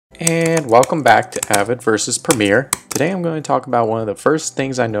And welcome back to Avid versus Premiere. Today I'm going to talk about one of the first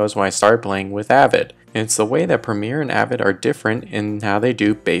things I noticed when I started playing with Avid. And it's the way that Premiere and Avid are different in how they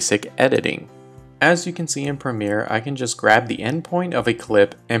do basic editing. As you can see in Premiere, I can just grab the endpoint of a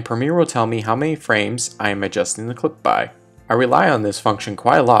clip and Premiere will tell me how many frames I am adjusting the clip by. I rely on this function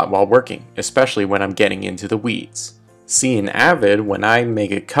quite a lot while working, especially when I'm getting into the weeds. See, in Avid, when I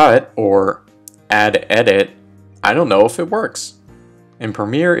make a cut or add edit, I don't know if it works. In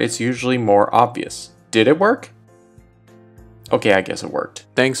Premiere, it's usually more obvious. Did it work? Okay, I guess it worked.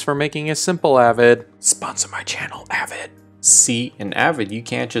 Thanks for making it simple, Avid. Sponsor my channel, Avid. See, in Avid, you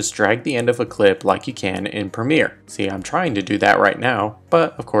can't just drag the end of a clip like you can in Premiere. See, I'm trying to do that right now,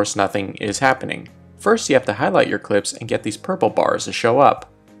 but of course nothing is happening. First, you have to highlight your clips and get these purple bars to show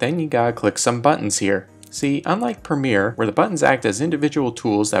up. Then you gotta click some buttons here. See, unlike Premiere, where the buttons act as individual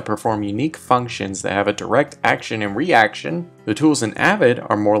tools that perform unique functions that have a direct action and reaction, the tools in Avid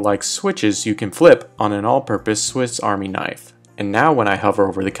are more like switches you can flip on an all-purpose Swiss Army knife. And now when I hover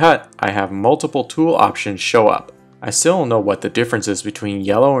over the cut, I have multiple tool options show up. I still don't know what the differences between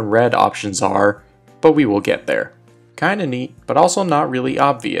yellow and red options are, but we will get there. Kinda neat, but also not really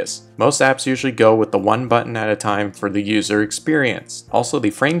obvious. Most apps usually go with the one button at a time for the user experience. Also,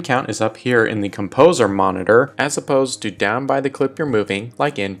 the frame count is up here in the Composer monitor, as opposed to down by the clip you're moving,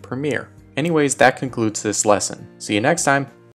 like in Premiere. Anyways, that concludes this lesson. See you next time!